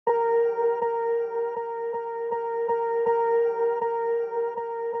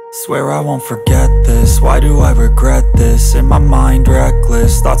Swear I won't forget this, why do I regret this? In my mind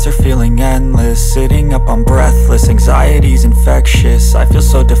reckless, thoughts are feeling endless. Sitting up I'm breathless, anxiety's infectious. I feel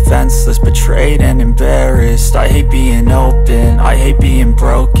so defenseless, betrayed and embarrassed. I hate being open, I hate being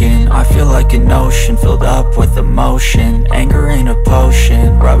broken. I feel like an ocean filled up with emotion. Anger ain't a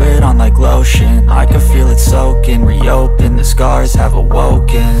potion, rub it on like lotion. I can feel it soaking, reopen, the scars have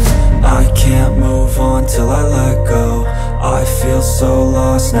awoken. I can't move on till I let go. I feel so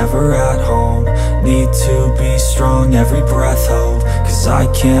lost, never at home. Need to be strong, every breath hold. Cause I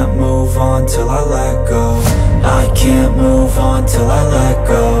can't move on till I let go. I can't move on till I let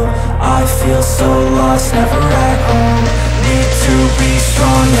go. I feel so lost, never at home. Need to be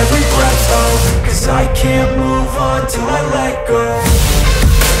strong, every breath hold. Cause I can't move on till I let go.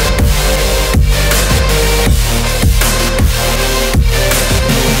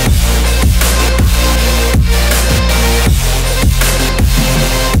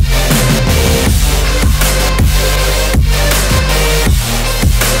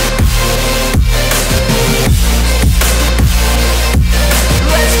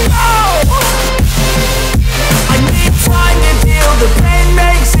 The pain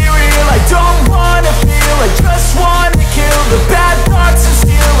makes it real, I don't wanna feel, I just wanna kill the bad thoughts and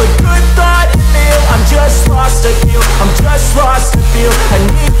steal a good thought and feel. I'm just lost, I feel, I'm just lost, I feel. I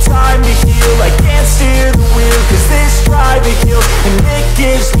need time to heal, I can't steer the wheel. Cause this drive it kills, and it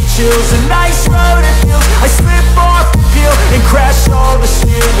gives me chills. A nice road it feels, I slip off the peel and crash all the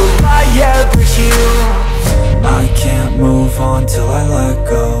steel. Will I ever heal? I can't move on till I let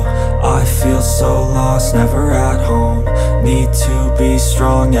go. I feel so lost, never at home. Need to be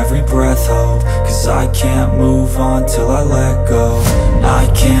strong, every breath hold. Cause I can't move on till I let go.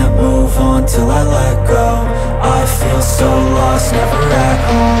 I can't move on till I let go. I feel so lost, never at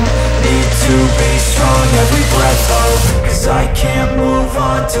home. Need to be strong, every breath hold. Cause I can't move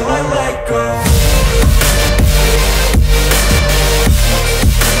on till I let go.